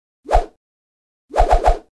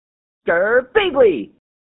Gerbeegly!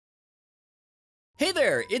 Hey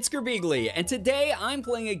there, it's Gerbeegly, and today I'm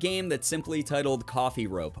playing a game that's simply titled Coffee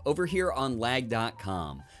Rope over here on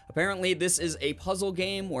lag.com. Apparently this is a puzzle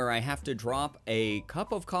game where I have to drop a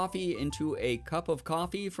cup of coffee into a cup of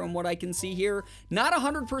coffee from what I can see here. Not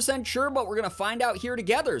 100% sure, but we're gonna find out here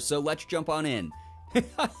together, so let's jump on in.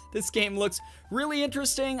 This game looks really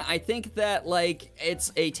interesting. I think that like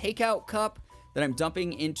it's a takeout cup that I'm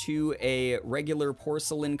dumping into a regular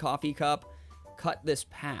porcelain coffee cup. Cut this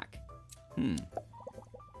pack.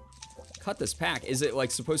 Cut this pack. Is it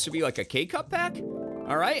like supposed to be like a K-cup pack?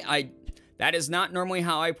 All right, that is not normally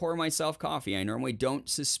how I pour myself coffee. I normally don't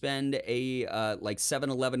suspend a like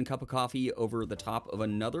 7-Eleven cup of coffee over the top of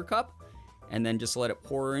another cup and then just let it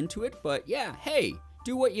pour into it. But yeah, hey,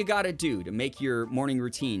 do what you gotta do to make your morning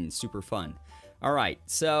routine super fun. All right,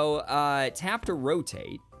 so tap to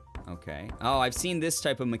rotate. Okay. Oh, I've seen this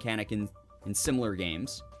type of mechanic in similar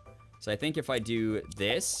games. So I think if I do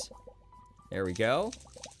this, there we go.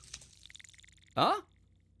 Huh?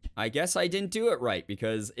 I guess I didn't do it right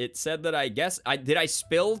because it said that did I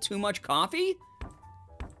spill too much coffee?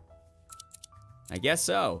 I guess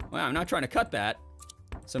so. Well, I'm not trying to cut that.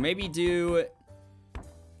 So maybe do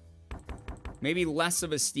less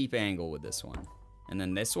of a steep angle with this one. And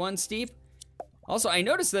then this one steep. Also, I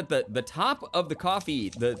noticed that the top of the coffee,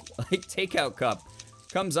 the like takeout cup,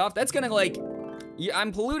 comes off. That's gonna like, yeah,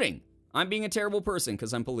 I'm polluting. I'm being a terrible person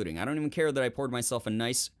because I'm polluting. I don't even care that I poured myself a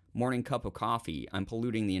nice morning cup of coffee. I'm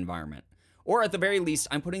polluting the environment. Or at the very least,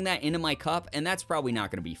 I'm putting that into my cup, and that's probably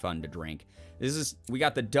not gonna be fun to drink. We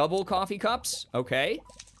got the double coffee cups, okay.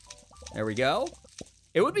 There we go.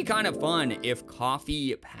 It would be kind of fun if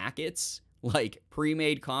coffee packets, like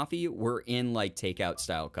pre-made coffee, were in like takeout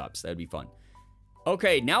style cups. That'd be fun.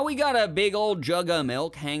 Okay, now we got a big old jug of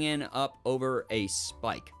milk hanging up over a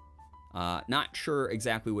spike. Not sure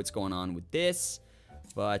exactly what's going on with this,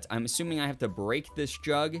 but I'm assuming I have to break this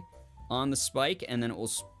jug on the spike and then it will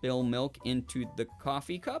spill milk into the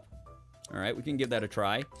coffee cup. All right, we can give that a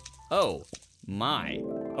try. Oh, my.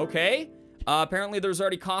 Okay, apparently there's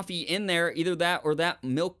already coffee in there. Either that or that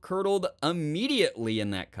milk curdled immediately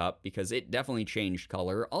in that cup because it definitely changed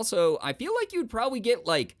color. Also, I feel like you'd probably get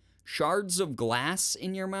like shards of glass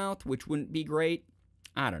in your mouth, which wouldn't be great.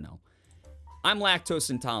 I don't know. I'm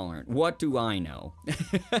lactose intolerant. What do I know?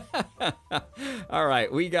 All right,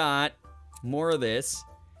 we got more of this.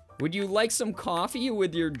 Would you like some coffee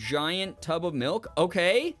with your giant tub of milk?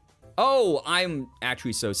 Okay. Oh, I'm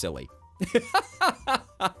actually so silly.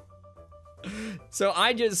 So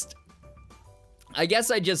I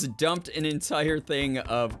guess I just dumped an entire thing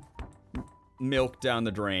of milk down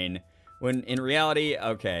the drain. When in reality,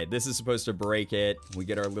 okay, this is supposed to break it. We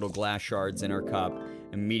get our little glass shards in our cup,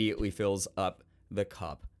 immediately fills up the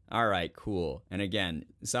cup. All right, cool. And again,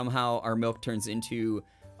 somehow our milk turns into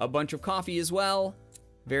a bunch of coffee as well.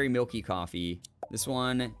 Very milky coffee. This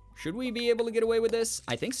one, should we be able to get away with this?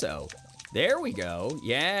 I think so. There we go.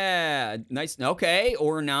 Yeah, nice. Okay,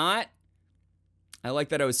 or not. I like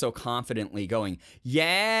that I was so confidently going,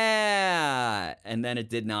 yeah, and then it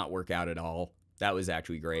did not work out at all. That was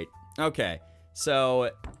actually great. Okay,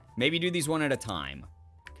 so maybe do these one at a time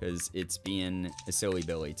because it's being a silly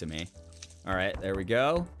Billy to me. All right, there we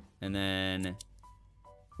go. And then,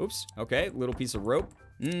 oops, okay, little piece of rope.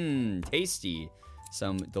 Tasty.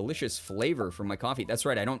 Some delicious flavor from my coffee. That's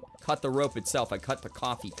right, I don't cut the rope itself. I cut the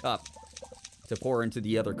coffee cup to pour into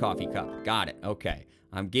the other coffee cup. Got it, okay.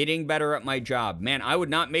 I'm getting better at my job. Man, I would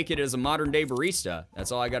not make it as a modern day barista.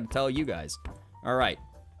 That's all I gotta tell you guys. All right,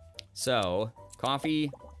 so coffee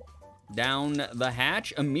down the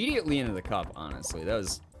hatch, immediately into the cup, honestly. That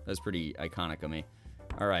was pretty iconic of me.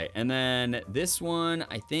 All right, and then this one,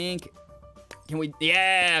 I think,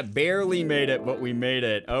 yeah, barely made it, but we made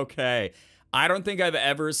it. Okay. I don't think I've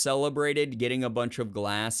ever celebrated getting a bunch of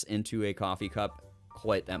glass into a coffee cup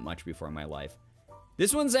quite that much before in my life.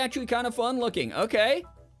 This one's actually kind of fun looking. Okay.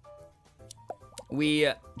 We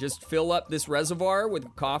just fill up this reservoir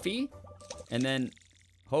with coffee and then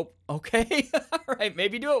hope, okay. All right,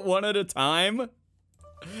 maybe do it one at a time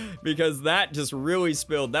because that just really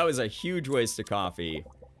spilled. That was a huge waste of coffee.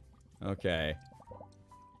 Okay.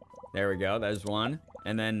 There we go, there's one.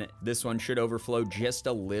 And then this one should overflow just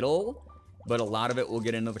a little, but a lot of it will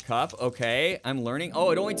get into the cup. Okay, I'm learning.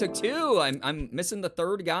 Oh, it only took two. I'm missing the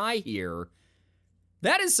third guy here.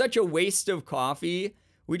 That is such a waste of coffee.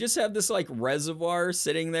 We just have this like reservoir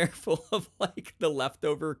sitting there full of like the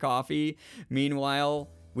leftover coffee. Meanwhile,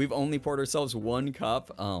 we've only poured ourselves one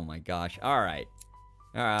cup. Oh my gosh. All right.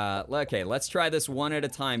 Okay, let's try this one at a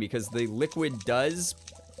time because the liquid does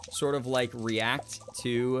sort of like react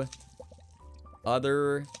to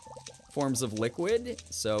other forms of liquid,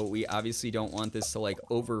 so we obviously don't want this to like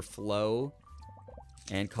overflow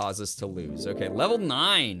and cause us to lose. Okay, level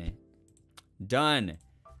 9. Done.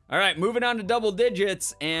 All right, moving on to double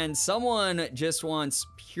digits, and someone just wants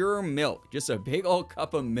pure milk, just a big old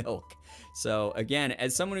cup of milk. So again,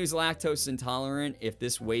 as someone who's lactose intolerant, if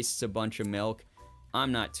this wastes a bunch of milk,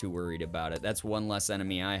 I'm not too worried about it. That's one less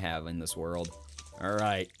enemy I have in this world. All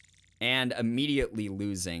right, and immediately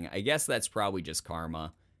losing. I guess that's probably just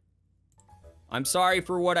karma. I'm sorry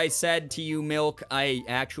for what I said to you, Milk. I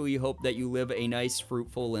actually hope that you live a nice,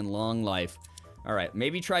 fruitful, and long life. All right,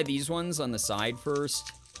 maybe try these ones on the side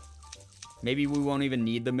first. Maybe we won't even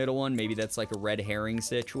need the middle one. Maybe that's like a red herring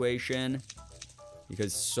situation,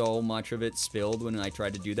 because so much of it spilled when I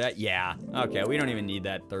tried to do that. Yeah, okay, we don't even need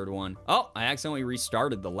that third one. Oh, I accidentally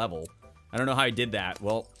restarted the level. I don't know how I did that.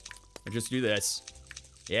 Well, I'll just do this.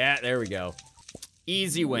 Yeah, there we go.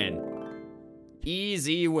 Easy win.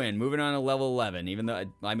 Easy win. Moving on to level 11, even though,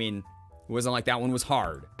 I mean, it wasn't like that one was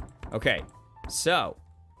hard. Okay, so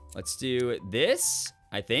let's do this,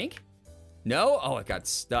 I think. No? Oh, it got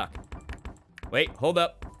stuck. Wait, hold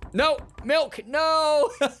up. No, milk, no!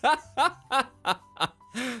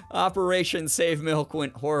 Operation Save Milk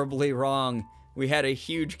went horribly wrong. We had a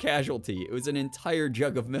huge casualty. It was an entire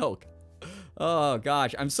jug of milk. Oh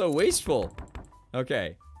gosh, I'm so wasteful.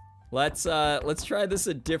 Okay, let's try this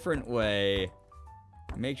a different way.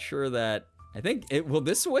 Make sure that, I think it, will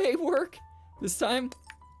this way work this time?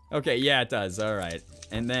 Okay, yeah, it does, all right.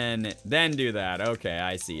 And then do that. Okay,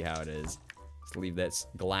 I see how it is. Let's leave this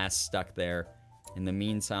glass stuck there. In the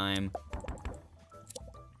meantime,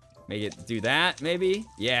 make it do that, maybe?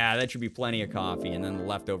 Yeah, that should be plenty of coffee, and then the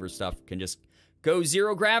leftover stuff can just go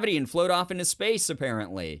zero gravity and float off into space,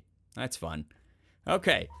 apparently. That's fun.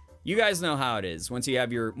 Okay, you guys know how it is. Once you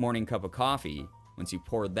have your morning cup of coffee, once you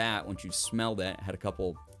poured that, once you smelled it, had a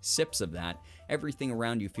couple sips of that, everything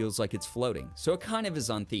around you feels like it's floating. So it kind of is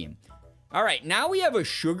on theme. All right, now we have a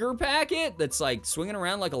sugar packet that's like swinging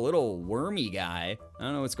around like a little wormy guy. I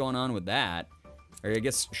don't know what's going on with that. Or I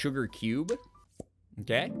guess sugar cube.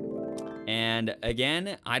 Okay. And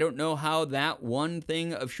again, I don't know how that one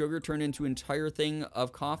thing of sugar turned into an entire thing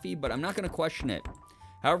of coffee, but I'm not going to question it.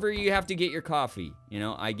 However you have to get your coffee, you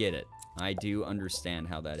know, I get it. I do understand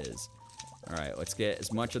how that is. All right, let's get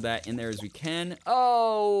as much of that in there as we can.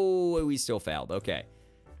 Oh, we still failed. Okay.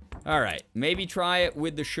 All right, maybe try it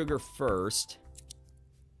with the sugar first.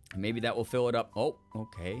 Maybe that will fill it up. Oh,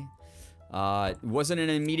 okay. It wasn't an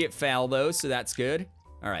immediate fail, though, so that's good.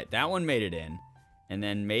 All right, that one made it in. And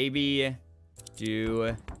then maybe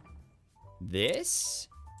do this?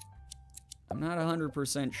 I'm not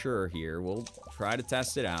 100% sure here. We'll try to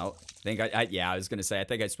test it out. I was going to say, I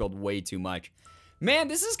think I spilled way too much. Man,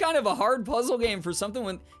 this is kind of a hard puzzle game for something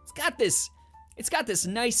when it's got this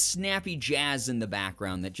nice snappy jazz in the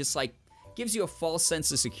background that just like gives you a false sense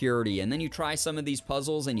of security. And then you try some of these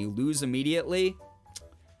puzzles and you lose immediately.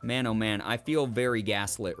 Man, oh man, I feel very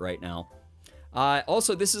gaslit right now.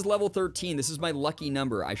 Also, this is level 13. This is my lucky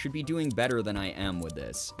number. I should be doing better than I am with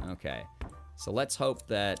this. Okay, so let's hope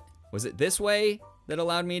that, was it this way that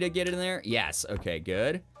allowed me to get in there? Yes, okay,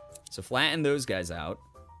 good. So flatten those guys out.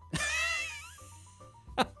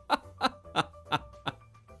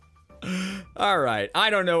 All right, I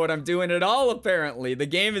don't know what I'm doing at all, apparently. The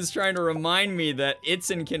game is trying to remind me that it's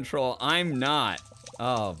in control. I'm not.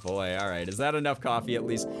 Oh boy, all right, is that enough coffee at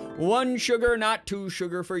least? One sugar, not two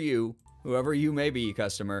sugar for you. Whoever you may be,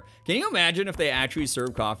 customer. Can you imagine if they actually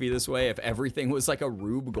served coffee this way? If everything was like a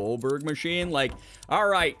Rube Goldberg machine? Like, all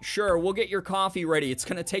right, sure, we'll get your coffee ready. It's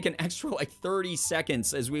gonna take an extra like 30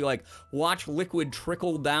 seconds as we like watch liquid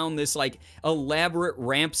trickle down this like elaborate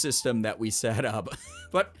ramp system that we set up.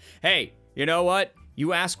 But hey, you know what?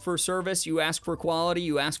 You ask for service, you ask for quality,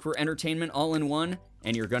 you ask for entertainment all in one,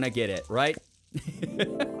 and you're gonna get it, right?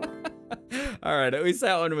 All right, at least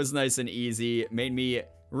that one was nice and easy. It made me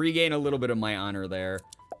regain a little bit of my honor there.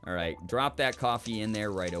 All right, drop that coffee in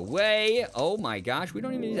there right away. Oh my gosh, we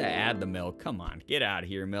don't even need to add the milk. Come on, get out of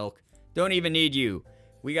here, milk. Don't even need you.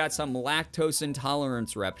 We got some lactose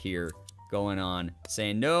intolerance rep here going on,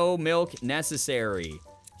 saying no milk necessary.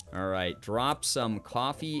 All right, drop some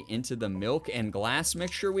coffee into the milk and glass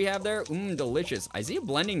mixture we have there. Delicious. I see it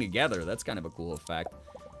blending together. That's kind of a cool effect.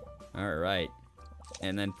 All right,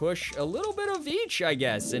 and then push a little bit of each, I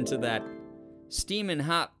guess, into that steaming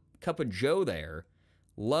hot cup of joe there.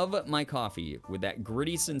 Love my coffee with that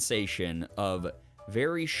gritty sensation of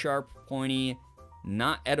very sharp, pointy,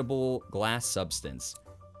 not edible glass substance.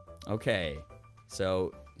 Okay,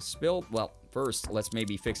 so well, first, let's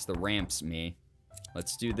maybe fix the ramps,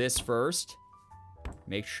 Let's do this first.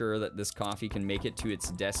 Make sure that this coffee can make it to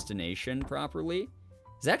its destination properly.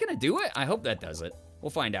 Is that gonna do it? I hope that does it. We'll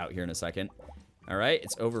find out here in a second. All right,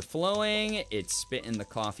 it's overflowing. It's spitting the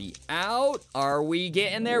coffee out. Are we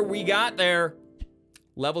getting there? We got there.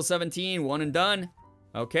 Level 17, one and done.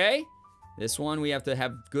 Okay. This one, we have to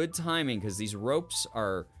have good timing because these ropes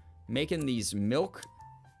are making these milk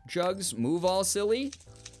jugs move all silly.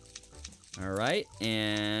 All right,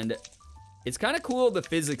 and it's kind of cool, the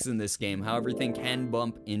physics in this game, how everything can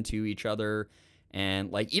bump into each other.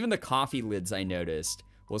 And like even the coffee lids, I noticed,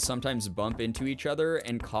 will sometimes bump into each other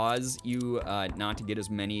and cause you not to get as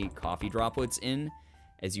many coffee droplets in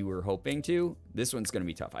as you were hoping to. This one's gonna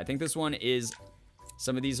be tough. I think this one is,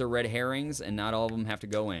 some of these are red herrings and not all of them have to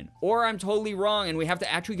go in. Or I'm totally wrong and we have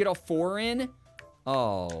to actually get all 4 in.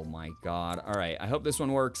 Oh my God. All right, I hope this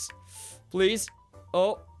one works. Please.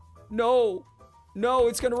 Oh, no. No,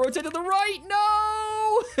 it's gonna rotate to the right.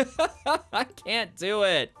 No! I can't do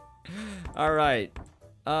it. All right.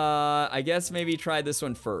 I guess maybe try this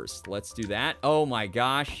one first. Let's do that. Oh my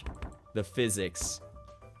gosh. The physics.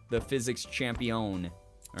 The physics champion.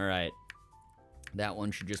 All right. That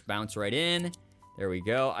one should just bounce right in. There we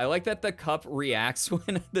go. I like that the cup reacts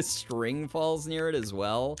when the string falls near it as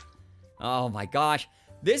well. Oh my gosh.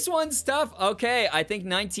 This one's tough. Okay, I think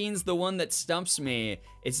 19's the one that stumps me.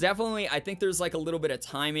 It's definitely, I think there's like a little bit of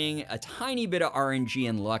timing, a tiny bit of RNG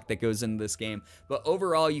and luck that goes into this game, but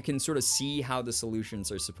overall you can sort of see how the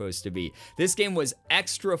solutions are supposed to be. This game was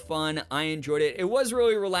extra fun. I enjoyed it. It was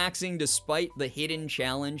really relaxing despite the hidden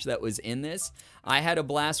challenge that was in this. I had a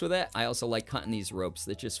blast with it. I also like cutting these ropes.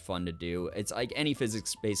 It's just fun to do. It's like any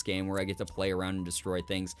physics-based game where I get to play around and destroy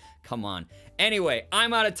things. Come on. Anyway,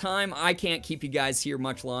 I'm out of time. I can't keep you guys here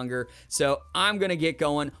much longer, so I'm gonna get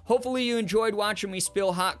going. Hopefully you enjoyed watching me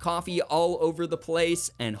spill hot coffee all over the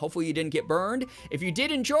place, and hopefully you didn't get burned. If you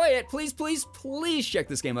did enjoy it, please, please, please check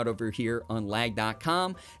this game out over here on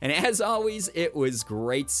lag.com. And as always, it was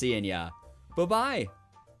great seeing ya. Bye-bye.